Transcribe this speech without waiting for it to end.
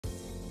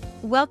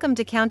Welcome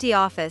to County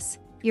Office,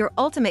 your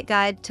ultimate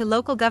guide to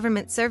local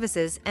government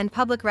services and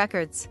public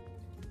records.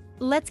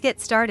 Let's get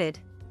started.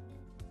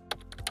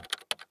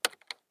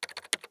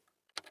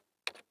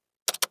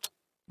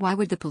 Why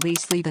would the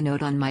police leave a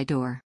note on my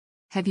door?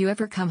 Have you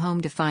ever come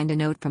home to find a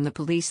note from the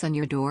police on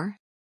your door?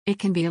 It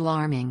can be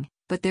alarming,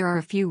 but there are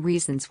a few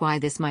reasons why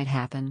this might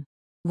happen.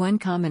 One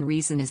common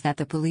reason is that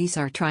the police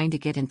are trying to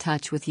get in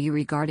touch with you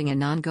regarding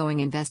an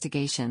ongoing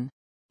investigation.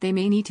 They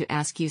may need to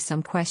ask you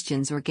some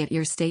questions or get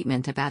your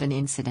statement about an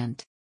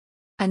incident.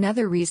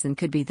 Another reason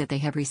could be that they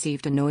have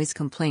received a noise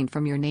complaint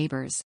from your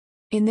neighbors.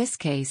 In this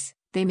case,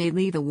 they may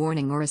leave a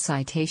warning or a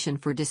citation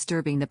for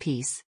disturbing the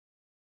peace.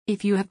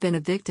 If you have been a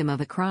victim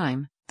of a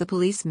crime, the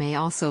police may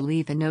also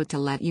leave a note to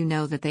let you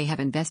know that they have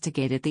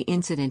investigated the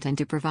incident and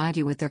to provide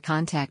you with their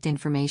contact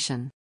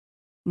information.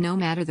 No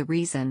matter the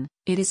reason,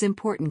 it is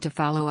important to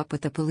follow up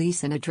with the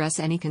police and address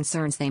any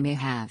concerns they may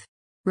have.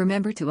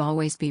 Remember to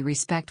always be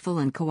respectful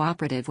and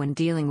cooperative when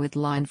dealing with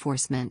law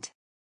enforcement.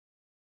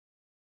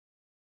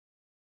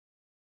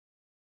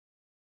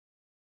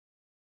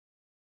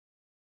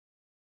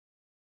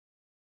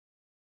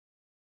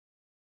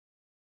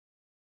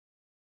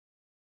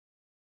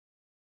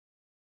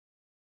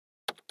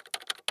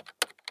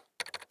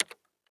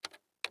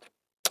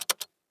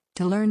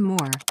 To learn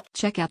more,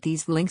 check out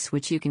these links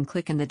which you can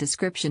click in the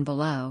description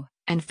below,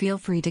 and feel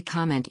free to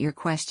comment your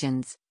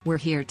questions. We're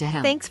here to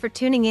help. Thanks for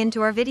tuning in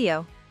to our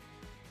video.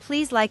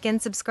 Please like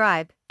and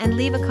subscribe, and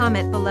leave a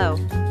comment below.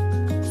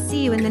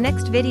 See you in the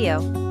next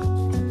video.